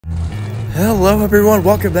Hello everyone,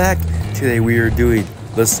 welcome back. Today we are doing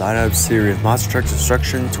the sign up series Monster Truck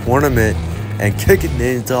Construction Tournament, and kicking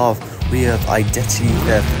things off we have Identity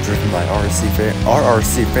Theft driven by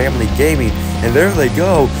RRC Family Gaming, and there they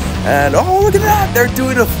go, and oh look at that, they're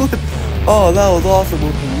doing a flip. Oh, that was awesome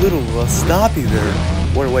with a little stoppy there.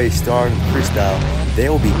 One way star in the freestyle. They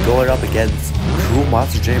will be going up against Cool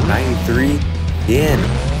Monster Jam 93 in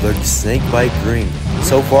the Snakebite Green.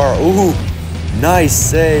 So far, ooh, nice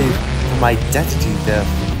save from Identity Theft.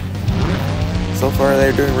 So far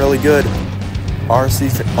they're doing really good.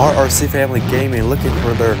 RRC Family Gaming looking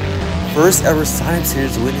for their first ever sign-up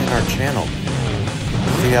series win in our channel.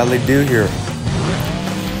 Let's see how they do here.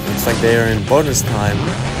 Looks like they are in bonus time.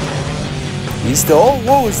 He's still, oh,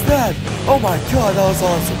 what was that? Oh my god, that was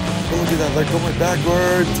awesome. Oh, look at that, they're going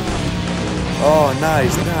backwards. Oh,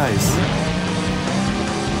 nice, nice.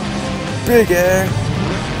 Big air.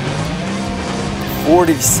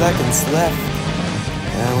 40 seconds left.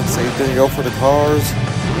 And looks like he's gonna go for the cars.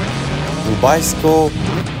 Little bicycle.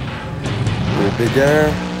 Little big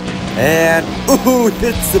air. And, ooh,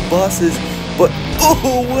 hits the buses. But,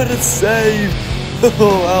 oh, what a save. Oh,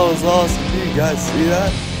 that was awesome. Do you guys see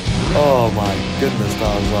that? Oh my goodness,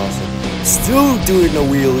 that was awesome. Still doing a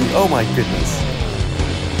wheelie. Oh my goodness.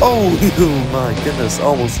 Oh my goodness,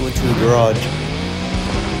 almost went to the garage.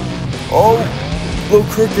 Oh, little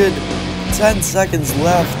crooked. 10 seconds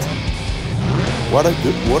left. What an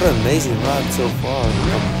amazing run so far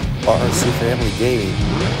from RRC Family Gaming.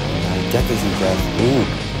 Identity Theft. Ooh.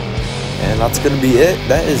 And that's gonna be it.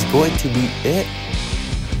 That is going to be it.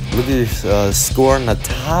 Look at this score on the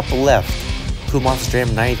top left. Cool Monster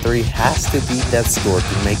Jam 93 has to beat that score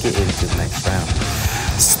to make it into the next round.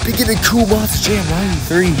 Speaking of Cool Monster Jam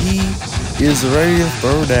 93, he is ready to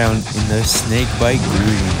throw down in the Snakebite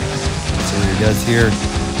Green. So he does here.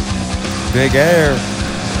 Big air.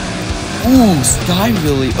 Ooh, sky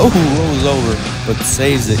wheelie. Oh, rolls over, but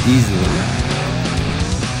saves it easily.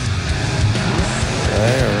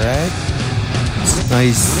 Alright.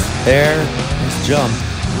 Nice air. Nice jump.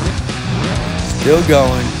 Still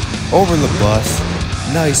going. Over the bus.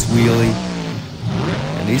 Nice wheelie.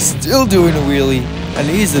 And he's still doing a wheelie. And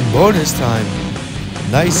he's in bonus time.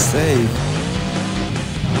 Nice save.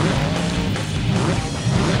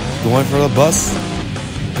 Going for the bus.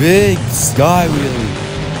 Big sky wheelie.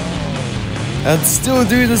 And still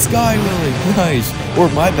doing the sky wheelie. Nice. Or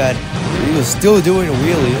my bad. He was still doing a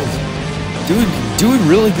wheelie. He was doing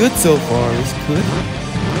really good so far. This could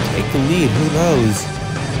take the lead. Who knows?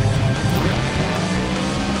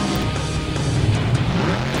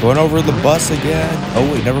 Going over the bus again.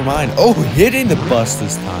 Oh wait, never mind. Oh, hitting the bus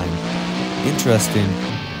this time. Interesting.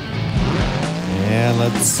 And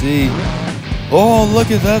let's see. Oh, look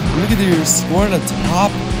at that. Look at your score on the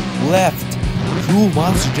top left. Cool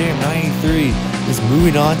Monster Jam 93 is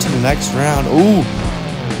moving on to the next round. Oh,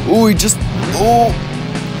 oh, he just, oh,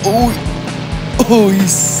 he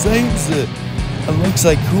saves it. It looks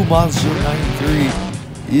like Cool Monster Jam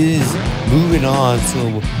 93 is moving on.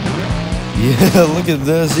 So, yeah, look at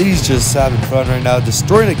this. He's just having fun right now,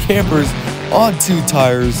 destroying the campers on 2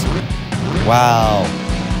 tires. Wow.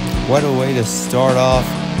 What a way to start off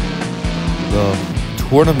the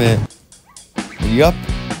tournament. Yup.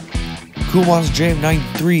 Cool Monster Jam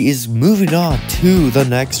 93 is moving on to the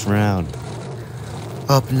next round.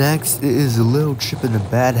 Up next, it is a Little Chip in a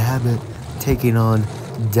Bad Habit taking on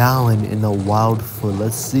Dallin in the Wildfoot.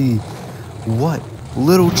 Let's see what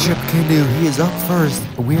Little Chip can do. He is up first.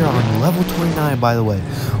 We are on level 29, by the way.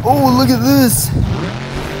 Oh, look at this.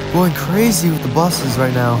 Going crazy with the buses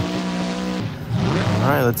right now.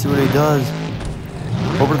 Alright, let's see what he does.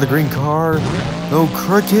 Over to the green car. No,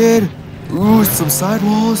 crooked. Ooh, some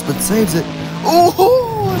sidewalls, but saves it.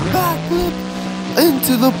 Oh, a backflip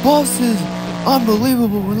into the buses.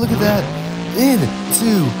 Unbelievable. Look at that.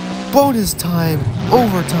 Into bonus time,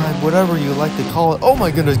 overtime, whatever you like to call it. Oh my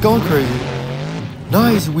goodness, going crazy.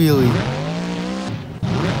 Nice wheelie.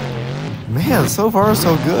 Man, so far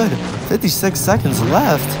so good. 56 seconds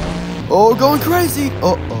left. Oh, going crazy.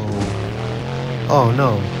 Uh-oh. Oh,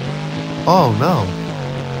 no. Oh, no.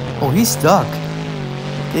 Oh, he's stuck.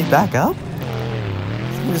 Did he back up?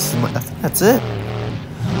 I think that's it.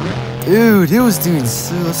 Dude, he was doing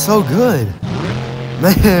so good.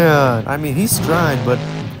 Man, I mean, he's trying, but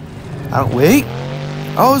wait.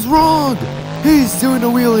 I was wrong. He's doing a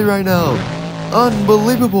wheelie right now.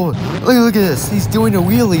 Unbelievable. Look at this. He's doing a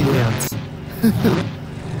wheelie dance.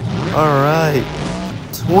 Alright.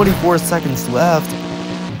 24 seconds left.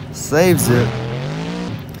 Saves it.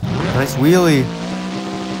 Nice wheelie.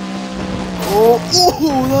 Oh,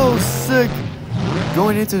 that was sick.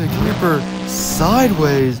 Going into the camper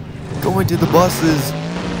sideways. Going to the buses.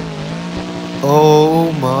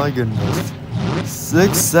 Oh my goodness.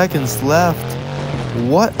 6 seconds left.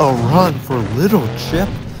 What a run for little Chip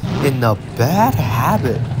in the bad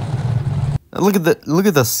habit. And look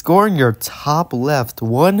at the score in your top left.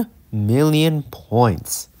 1 million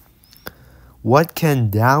points. What can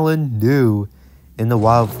Dallin do in the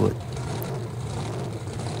Wildfoot?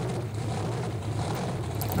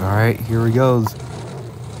 Alright, here he goes.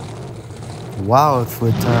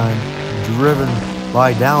 Wildfoot time. Driven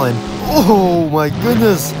by Dallin. Oh my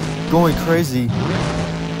goodness. Going crazy.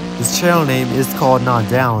 His channel name is called Not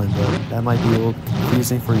Dallin, but that might be a little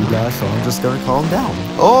confusing for you guys, so I'm just gonna call him Dallin.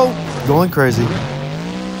 Oh, going crazy.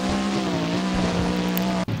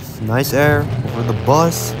 Nice air over the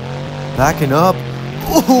bus. Backing up.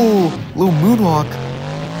 Oh, little moonwalk.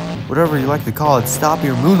 Whatever you like to call it. Stop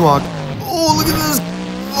your moonwalk. Oh, look at this.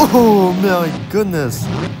 Oh, my goodness.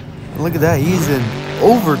 Look at that. He's in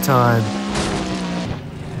overtime.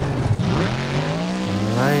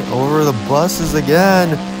 Alright, over the buses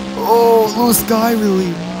again. Oh, little sky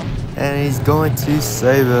relief. And he's going to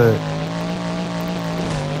save it.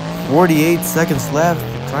 48 seconds left.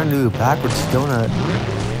 Trying to do a backwards donut.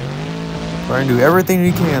 Trying to do everything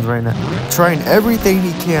he can right now. Trying everything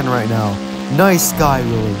he can right now. Nice sky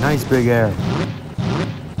really. Nice big air.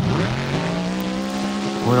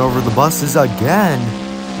 Went over the buses again.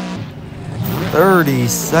 30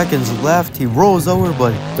 seconds left. He rolls over,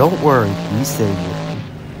 but don't worry. He saved it.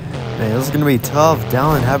 Man, this is going to be tough.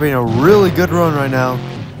 Dallin having a really good run right now.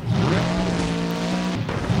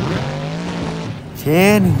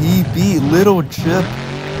 Can he beat Little Chip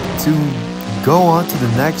to go on to the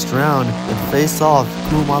next round and face off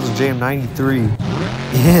Cool Monster JM93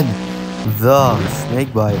 in the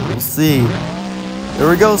snakebite? We'll see. There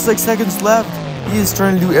we go. 6 seconds left. He is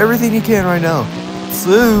trying to do everything he can right now.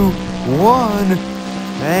 2, 1,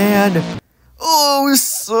 and oh,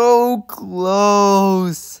 so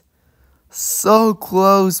close. So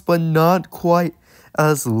close, but not quite,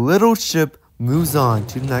 as Little Chip moves on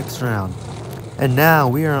to the next round. And now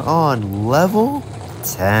we are on level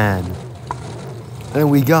 10. And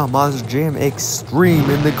we got Monster Jam Extreme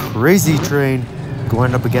in the Krazy Trian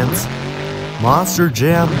going up against Monster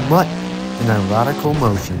Jam Mutt in a radical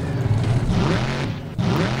motion.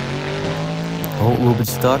 Oh, a little bit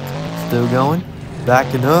stuck. Still going.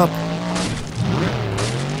 Backing up.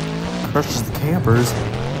 Crushes the campers.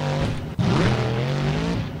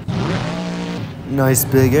 Nice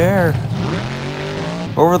big air.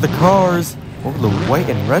 Over the cars. Over the white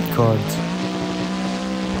and red cards.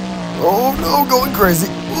 Oh no, going crazy.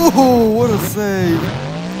 Oh, what a save.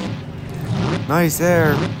 Nice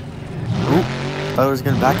air. Oop, thought I was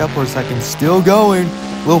going to back up for a second. Still going.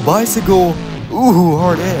 Little bicycle. Ooh,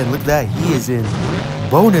 hard hit. And look at that. He is in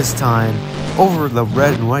bonus time over the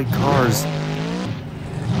red and white cars.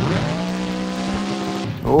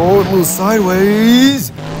 Oh, a little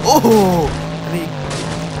sideways. Oh, and he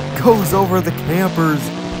goes over the campers.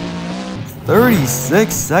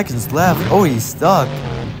 36 seconds left. Oh, he's stuck.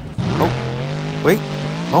 Oh, wait.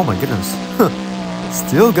 Oh my goodness.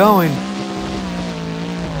 Still going.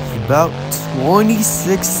 About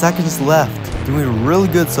 26 seconds left. Doing really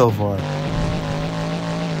good so far.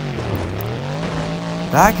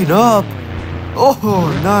 Backing up.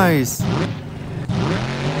 Oh, nice.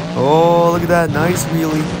 Oh, look at that. Nice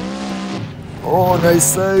wheelie. Oh, nice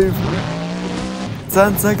save.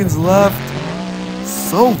 10 seconds left.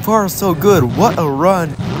 So far, so good. What a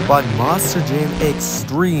run by Monster Jam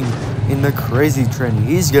Extreme in the Krazy Trian.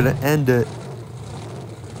 He's going to end it.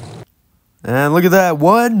 And look at that.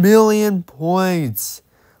 1 million points.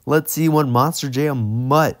 Let's see what Monster Jam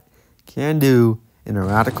Mutt can do in a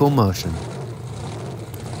radical motion.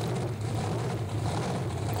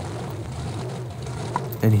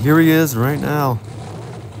 And here he is right now.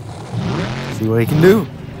 See what he can do.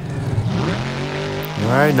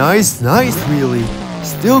 Alright, nice wheelie.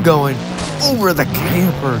 Still going over the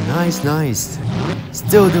camper. Nice.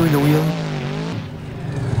 Still doing the wheelie.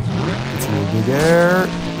 It's a little big air.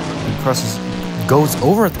 He crosses, goes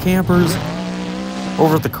over the campers.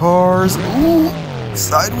 Over the cars. Ooh,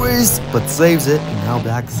 sideways, but saves it. And now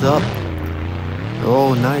backs up.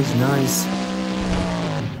 Oh, nice.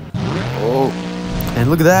 Oh. And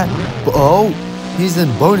look at that. Oh, he's in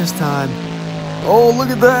bonus time. Oh, look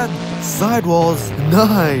at that. Sidewalls.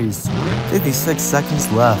 Nice. 56 seconds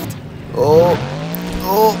left. Oh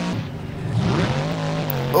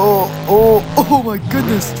my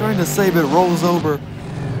goodness. Trying to save it. Rolls over.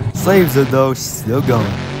 Saves it though. Still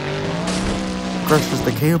going. Crushes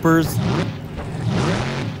the campers.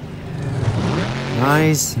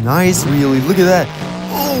 Nice wheelie. Look at that.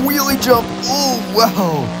 Oh, wheelie jump. Oh,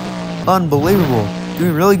 wow. Unbelievable.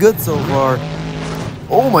 Doing really good so far.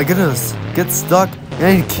 Oh my goodness. Gets stuck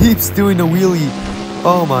and keeps doing the wheelie.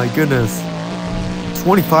 Oh my goodness.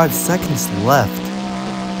 25 seconds left.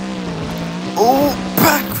 Oh,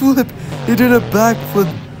 backflip. He did a backflip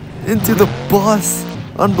into the bus.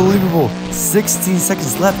 Unbelievable. 16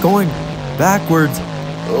 seconds left, going backwards.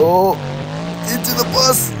 Oh, into the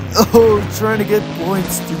bus. Oh, trying to get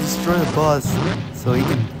points to destroy the bus so he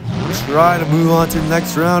can try to move on to the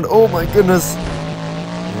next round. Oh my goodness.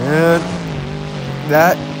 And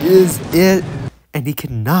that is it. And he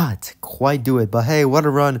cannot quite do it. But hey, what a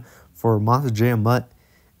run for Monster Jam Mutt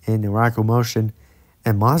in the Radical Motion.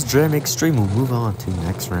 And Monster Jam Extreme will move on to the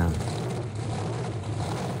next round.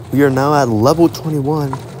 We are now at level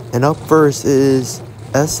 21. And up first is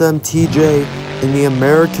SMTJ in the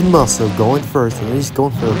American Muscle going first. And he's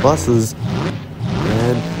going for the buses.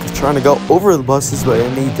 And he's trying to go over the buses, but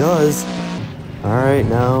and he does. Alright,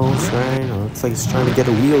 now looks like he's trying to get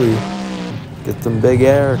a wheelie. Get some big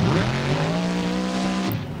air.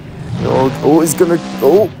 Oh, he's gonna,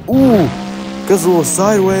 goes a little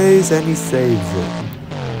sideways, and he saves it.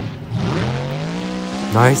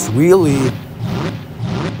 Nice wheelie.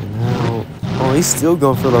 And now, he's still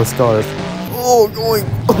going for those cars.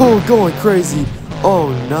 Going crazy.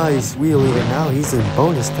 Oh, nice wheelie, and now he's in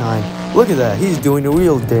bonus time. Look at that, he's doing the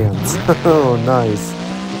wheel dance. Oh, nice.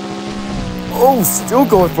 Oh, still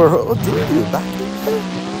going for her. Oh, did he do it back there?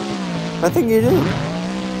 I think he did.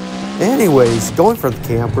 Anyways, going for the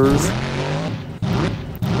campers.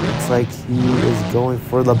 Looks like he is going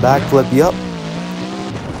for the backflip. Yup.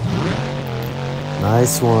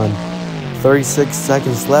 Nice one. 36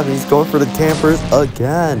 seconds left. He's going for the campers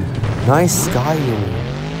again. Nice skywheel.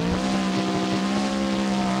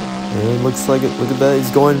 And looks like it. Look at that.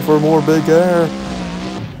 He's going for more big air.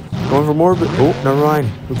 Going for more. Oh, never mind.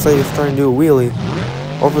 Looks like he's trying to do a wheelie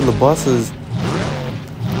over the buses.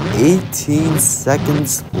 18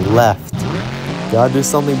 seconds left. Gotta do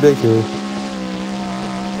something big here.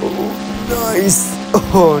 Oh, nice.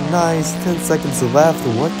 Oh, nice. 10 seconds left.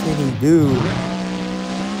 What can he do?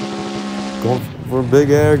 Going for big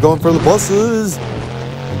air. Going for the buses.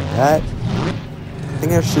 And that, I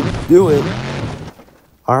think I should do it.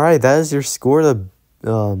 Alright, that is your score to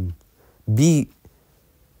beat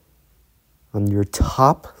on your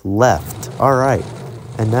top left. Alright,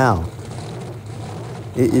 and now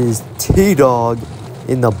it is T-Dog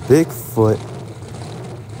in the Bigfoot.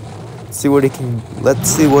 Let's see what he can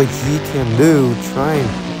do, trying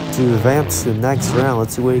to advance to the next round.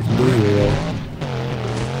 Let's see what he can do here.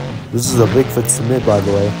 This is a Bigfoot Summit, by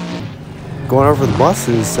the way. Going over the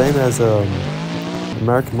buses, same as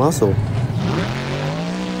American Muscle.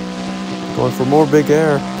 Going for more big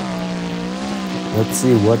air. Let's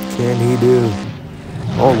see, what can he do?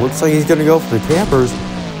 Oh, looks like he's gonna go for the campers.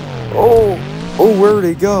 Oh, where did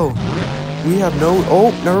he go? We have no,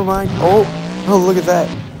 never mind. Oh, look at that.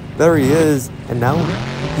 There he is. And now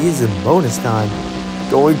he's in bonus time.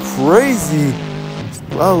 Going crazy.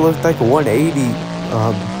 Well, it looked like a 180.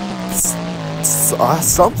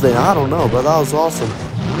 Something, I don't know, but that was awesome.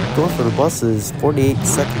 Going for the buses. 48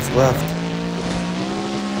 seconds left.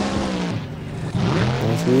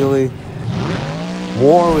 Nice wheelie.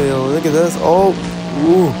 More wheel. Look at this.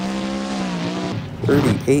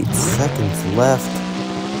 38 seconds left.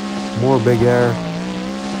 More big air.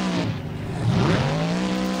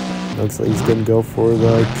 Looks like he's gonna go for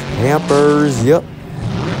the campers. Yep.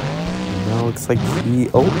 And now looks like he's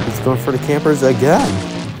going for the campers again.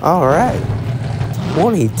 Alright.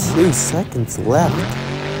 22 seconds left.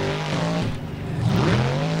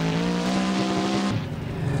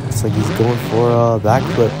 Looks like he's going for a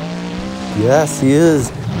backflip. Yes, he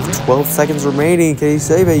is. 12 seconds remaining. Can he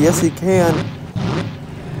save it? Yes, he can.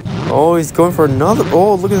 Oh, he's going for another.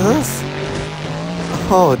 Oh, look at this.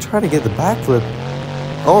 Oh, trying to get the backflip.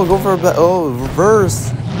 Oh, go for a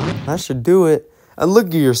reverse. That should do it. And look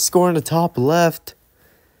at your score in the top left.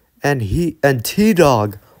 And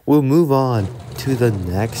T-Dog will move on to the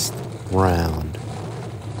next round.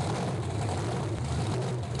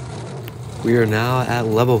 We are now at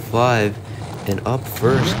level 5, and up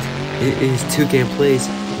first it is Toucan Place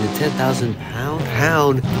in the 10,000 pound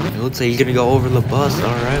Hound. It looks like he's gonna go over the bus.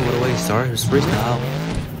 Alright, what a way to start his freestyle.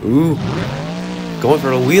 Ooh, going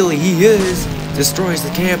for a wheelie. He is. Destroys the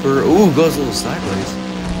camper. Ooh, goes a little sideways.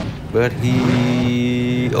 But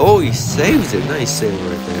he saves it. Nice save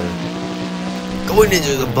right there. Going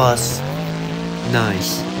into the bus.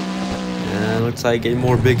 Nice. And looks like getting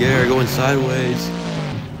more big air, going sideways.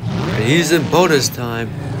 And he's in bonus time.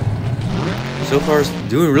 So far,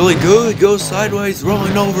 doing really good. Goes sideways,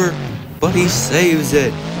 rolling over, but he saves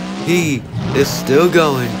it. He is still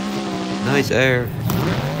going. Nice air.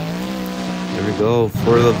 There we go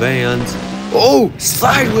for the vans. Oh,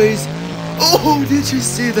 sideways. Oh, did you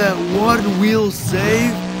see that one wheel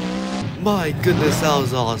save? My goodness, that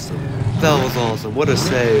was awesome. That was awesome. What a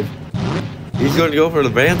save. He's going to go for the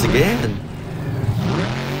vans again.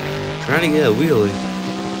 Trying to get a wheelie.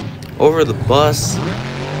 Over the bus.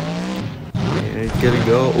 And he's going to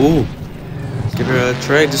go. Ooh. He's going to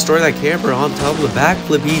try to destroy that camper on top of the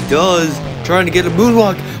backflip. He does. Trying to get a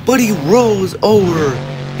moonwalk. But he rolls over.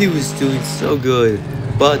 He was doing so good.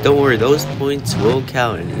 But don't worry, those points will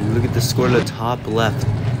count. And look at the score at the top left.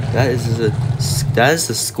 That is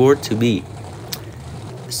the score to beat.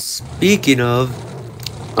 Speaking of,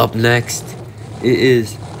 up next, it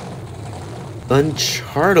is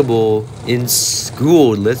Unchartable in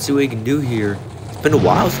School. Let's see what we can do here. It's been a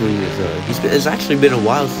while since it's actually been a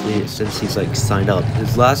while since he's like signed up.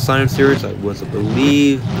 His last sign up series was, I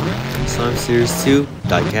believe, sign up series 2,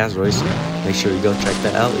 Diecast Racing. Make sure you go check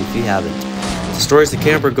that out if you haven't. Destroys the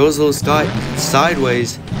camper, goes a little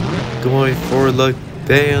sideways, going for the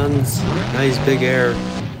vans. Nice big air.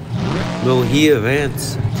 Will he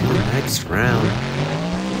advance to the next round?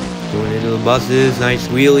 Going into the buses, nice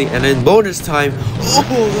wheelie, and then bonus time.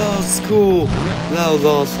 Oh, that was cool. That was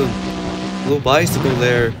awesome. Little bicycle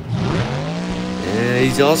there. And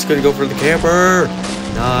he's also gonna go for the camper.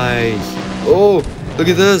 Nice. Oh, look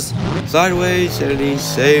at this. Sideways, and he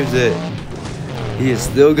saves it. He is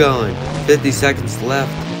still going. 50 seconds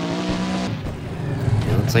left.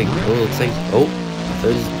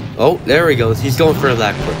 Oh, there he goes. He's going for a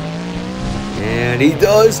backflip. And he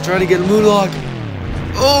does try to get a moonwalk.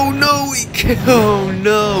 Oh no, oh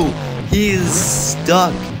no. He is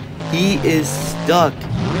stuck. He is stuck.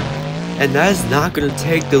 And that is not going to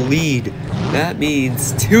take the lead. That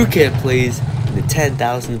means Toucan Plays and the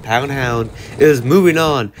 10,000 pound hound is moving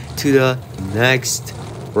on to the next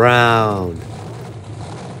round.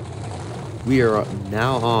 We are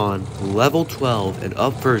now on level 12, and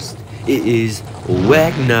up first it is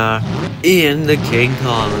Wagner in the King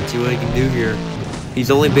Kong. Let's see what he can do here. He's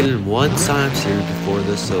only been in one sign-up series before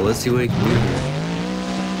this, so let's see what he can do here.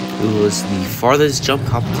 It was the farthest jump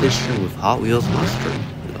competition with Hot Wheels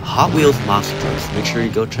Monster Trucks. Make sure you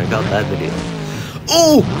go check out that video.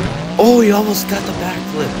 Oh, he almost got the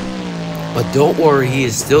backflip. But don't worry, he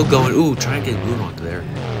is still going. Ooh, trying to get a moonwalk there.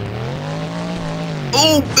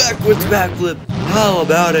 Oh, backwards backflip. How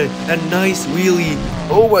about it? A nice wheelie.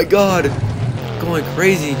 Oh my god. Going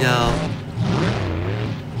crazy now.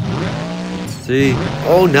 Let's see.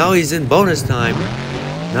 Oh, now he's in bonus time.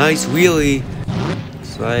 Nice wheelie.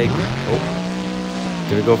 It's like, oh,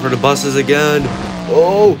 gonna go for the buses again.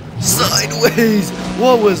 Oh, sideways.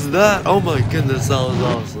 What was that? Oh my goodness, that was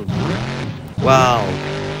awesome. Wow.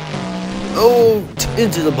 Oh,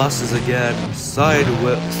 into the buses again.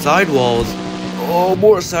 Sidewalls. Oh,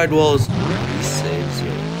 more sidewalls. He saves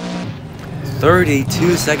it.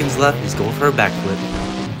 32 seconds left. He's going for a backflip.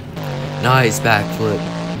 Nice backflip.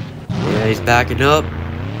 Yeah, he's backing up.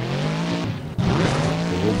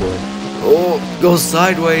 Oh boy. Oh, goes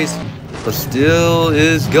sideways, but still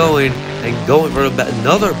is going and going for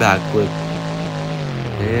another backflip.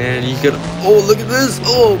 And he's gonna. Oh, look at this.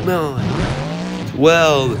 Oh man.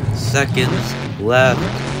 12 seconds left.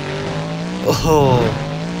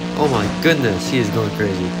 Oh my goodness, he is going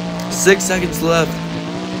crazy. 6 seconds left.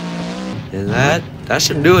 And that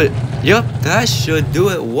should do it. Yep, that should do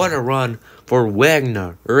it. What a run for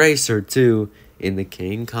Wagner Racer 2 in the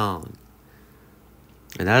King Kong.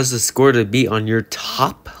 And that is the score to beat on your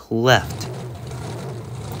top left.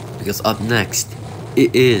 Because up next,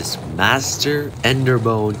 it is Master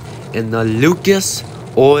Enderbone in the Lucas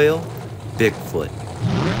Oil Bigfoot.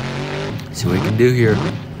 See what we can do here.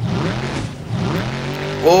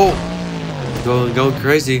 Oh, going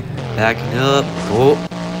crazy, backing up. Oh,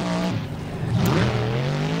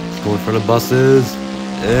 going for the buses,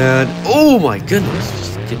 and oh my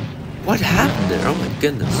goodness, what happened there? Oh my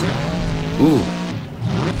goodness. Ooh,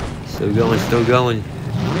 still going.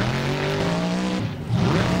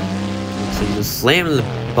 So he's just slamming the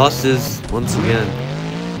buses once again.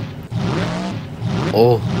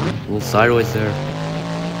 Oh, a little sideways there.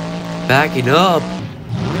 Backing up.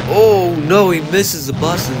 Oh no, he misses the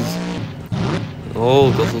buses.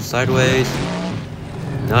 Oh, goes a little sideways.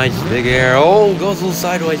 Nice big air. Oh, goes a little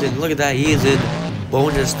sideways, and look at that, he is in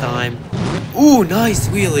bonus time. Ooh, nice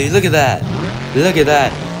wheelie. Look at that. Look at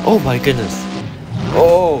that. Oh my goodness.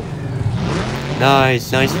 Oh,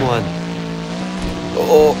 nice one.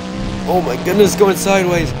 Oh my goodness, going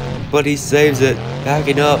sideways, but he saves it.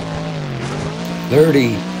 Backing up.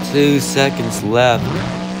 32 seconds left.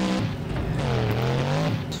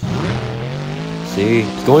 See,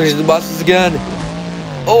 he's going into the buses again.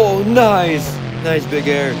 Oh, nice. Nice big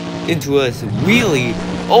air into a wheelie.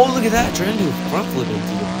 Oh, look at that. Trying to do a front flip into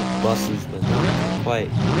the buses, but not quite.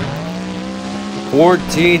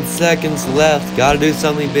 14 seconds left. Gotta do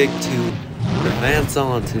something big to advance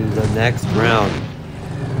on to the next round.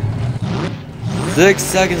 6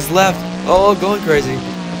 seconds left. Oh, going crazy.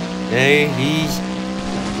 And he's...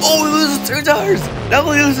 Oh, he loses 2 tires.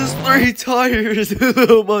 Now he loses 3 tires.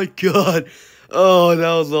 Oh my god. Oh,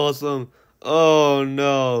 that was awesome. Oh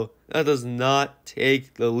no. That does not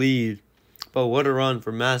take the lead. But what a run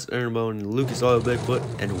for Mass Earnbone and Lucas Oil Bigfoot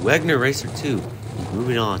and Wagner Racer 2.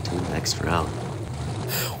 Moving on to the next round.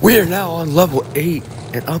 We are now on level 8.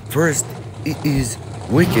 And up first, it is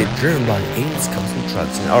Wicked, driven by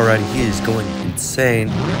AidensCustomTrucks. And already he is going insane.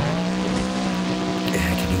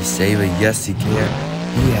 And can he save it? Yes, he can.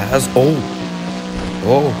 He has. Oh,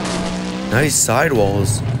 nice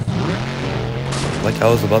sidewalls. Like I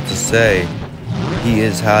was about to say, he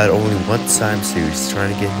has had only one time series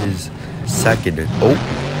trying to get his second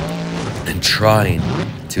and trying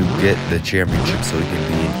to get the championship so he can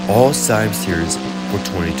be in all time series for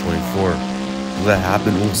 2024. Will that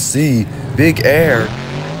happen? We'll see. Big air.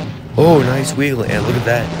 Oh, nice wheel, and look at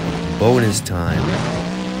that bonus time.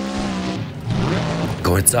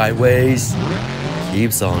 Going sideways.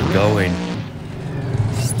 Keeps on going.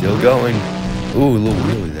 Still going. Ooh, a little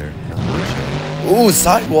wheelie there. Not much. Ooh,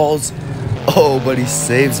 sidewalls. Oh, but he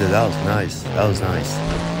saves it. That was nice. That was nice.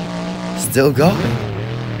 Still going.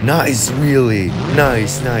 Nice wheelie.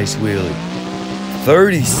 Nice wheelie.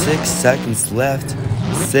 36 seconds left.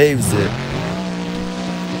 Saves it.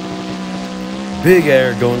 Big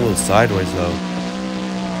air going a little sideways though.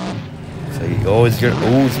 So he's gonna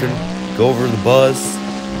go over the bus.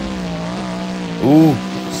 Ooh,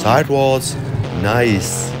 sidewalls.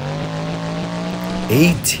 Nice.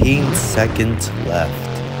 18 seconds left.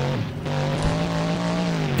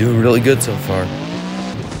 Doing really good so far.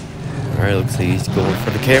 Alright, looks like he's going for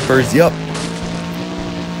the campers. Yup.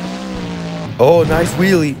 Oh, nice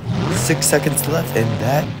wheelie. 6 seconds left, and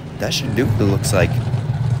that should do it, looks like.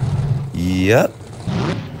 Yep.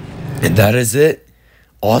 And that is it.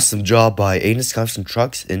 Awesome job by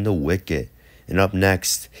AidensCustomTrucks in the Wicket. And up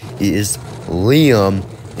next is Liam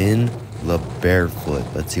in the Bearfoot.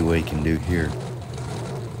 Let's see what he can do here.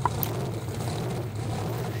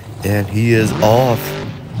 And he is off.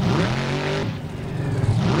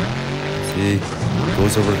 Let's see.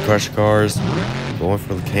 Goes over to crush cars. Going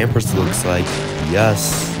for the campers, looks like.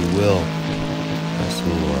 Yes, he will. Yes,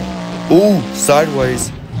 he will. Ooh,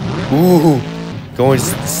 sideways. Ooh,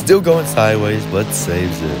 still going sideways, but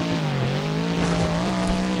saves it.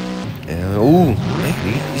 And ooh,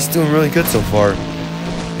 man, he's doing really good so far.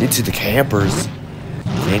 Into the campers.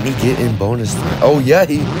 Can he get in bonus time? Oh yeah,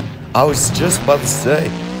 I was just about to say,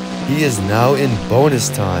 he is now in bonus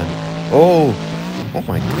time. Oh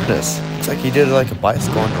my goodness. Looks like he did like a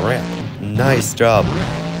bicycle on the ramp. Nice job.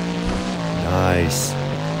 Nice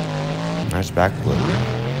backflip.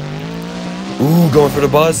 Ooh, going for the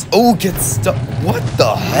bus. Oh, gets stuck. What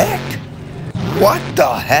the heck? What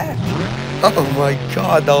the heck? Oh my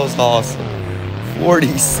god, that was awesome.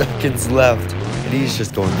 40 seconds left. And he's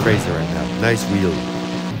just going crazy right now. Nice wheel.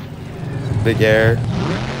 Big air.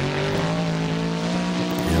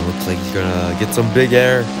 And it looks like he's gonna get some big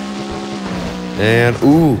air. And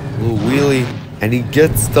ooh, little wheelie. And he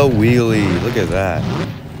gets the wheelie. Look at that.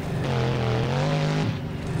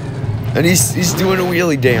 And he's doing a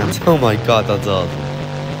wheelie dance. Oh my god, that's awesome.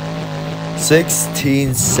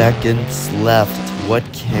 16 seconds left. What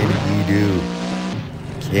can he do?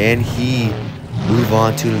 Can he move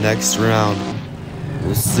on to the next round?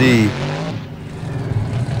 We'll see.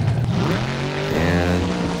 And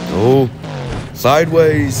oh,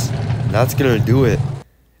 sideways. That's gonna do it.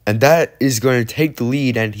 And that is going to take the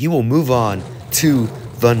lead, and he will move on to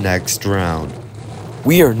the next round.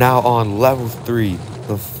 We are now on level 3.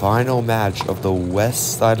 The final match of the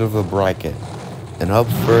west side of the bracket. And up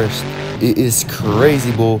first, it is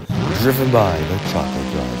Krazy Bull, driven by the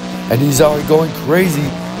Chocolate Drive. And he's already going crazy.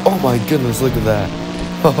 Oh my goodness, look at that.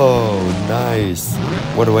 Oh, nice.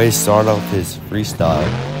 What a way to start off his freestyle.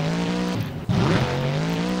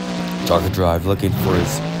 Chocolate Drive looking for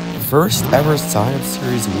his first ever sign-up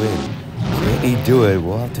series win. Can he do it?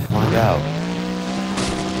 We'll have to find out.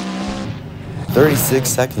 36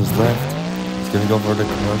 seconds left. Gonna go for the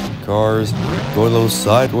cars, going a little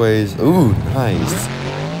sideways. Ooh, nice.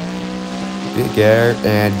 Big air,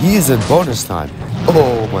 and he is in bonus time.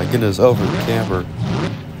 Oh my goodness, over the camper.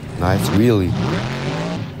 Nice wheelie.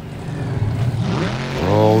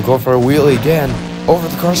 Oh, go for a wheelie again. Over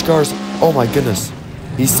the crush cars. Oh my goodness.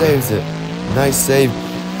 He saves it. Nice save.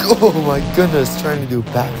 Oh my goodness, trying to do a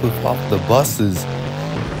backflip off the buses.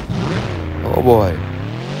 Oh boy.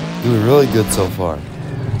 Doing really good so far.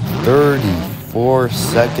 34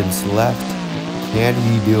 seconds left. Can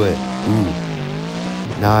he do it? Ooh.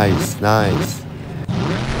 Nice, nice.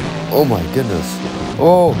 Oh my goodness.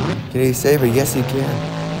 Oh, can he save it? Yes, he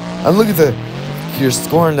can. And look at the, you're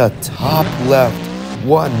scoring the top left.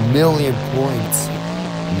 1 million points.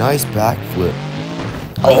 Nice backflip.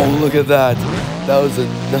 Oh, look at that. That was a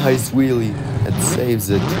nice wheelie and saves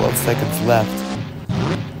it. 12 seconds left.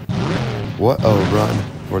 What a run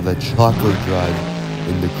for the chocolate drive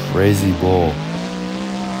in the Krazy Bowl.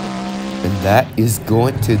 And that is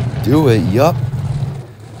going to do it. Yup.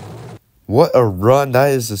 What a run.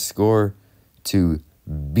 That is the score to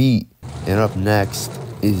beat. And up next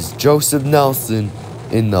is Joseph Nelson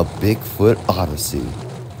in the Bigfoot Odyssey.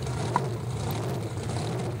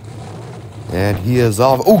 And he is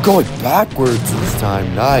off. Oh, going backwards this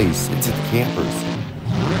time. Nice. Into the campers.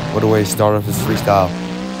 What a way to start off his freestyle.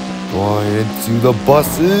 Going into the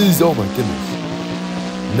buses. Oh my goodness.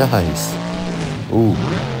 Nice. Ooh.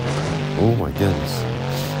 Oh my goodness.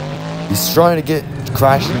 He's trying to get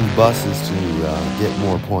crashing buses to get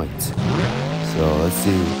more points. So let's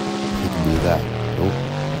see if he can do that. Oh.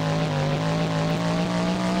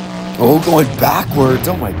 Oh, going backwards.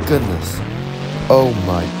 Oh my goodness. Oh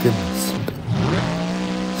my goodness.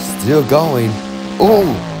 Still going.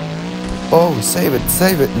 Oh. Oh, save it.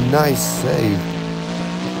 Save it. Nice save.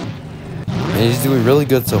 And he's doing really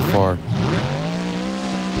good so far.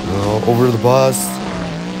 Oh, over the bus.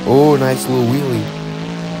 Oh, nice little wheelie.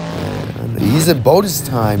 And he's in bonus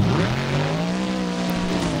time.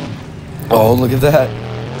 Oh, look at that.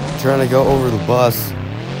 Trying to go over the bus.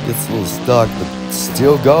 Gets a little stuck, but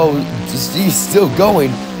still go. He's still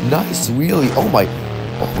going. Nice wheelie. Oh my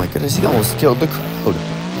goodness. He almost killed the crowd.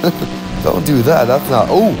 Don't do that. That's not.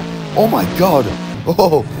 Oh. Oh my god.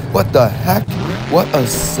 Oh, what the heck? What a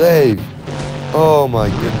save. Oh my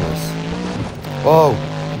goodness. Oh.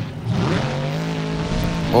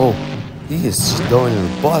 Oh, he is just going to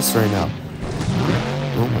the bus right now.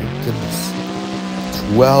 Oh my goodness.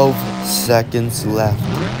 12 seconds left.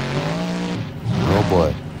 Oh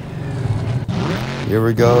boy. Here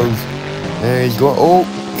he goes. And he's going. Oh,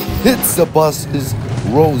 hits the buses,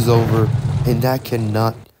 rolls over, and that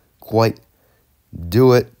cannot quite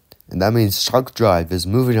do it. And that means Truck Drive is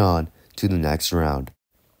moving on to the next round.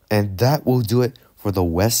 And that will do it for the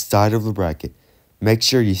west side of the bracket. Make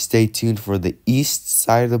sure you stay tuned for the east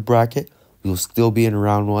side of the bracket. We'll still be in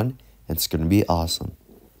round 1, and it's going to be awesome.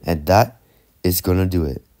 And that is going to do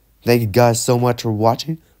it. Thank you guys so much for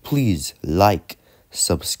watching. Please like,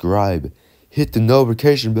 subscribe, hit the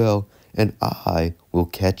notification bell, and I will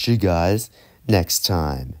catch you guys next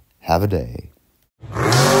time. Have a day.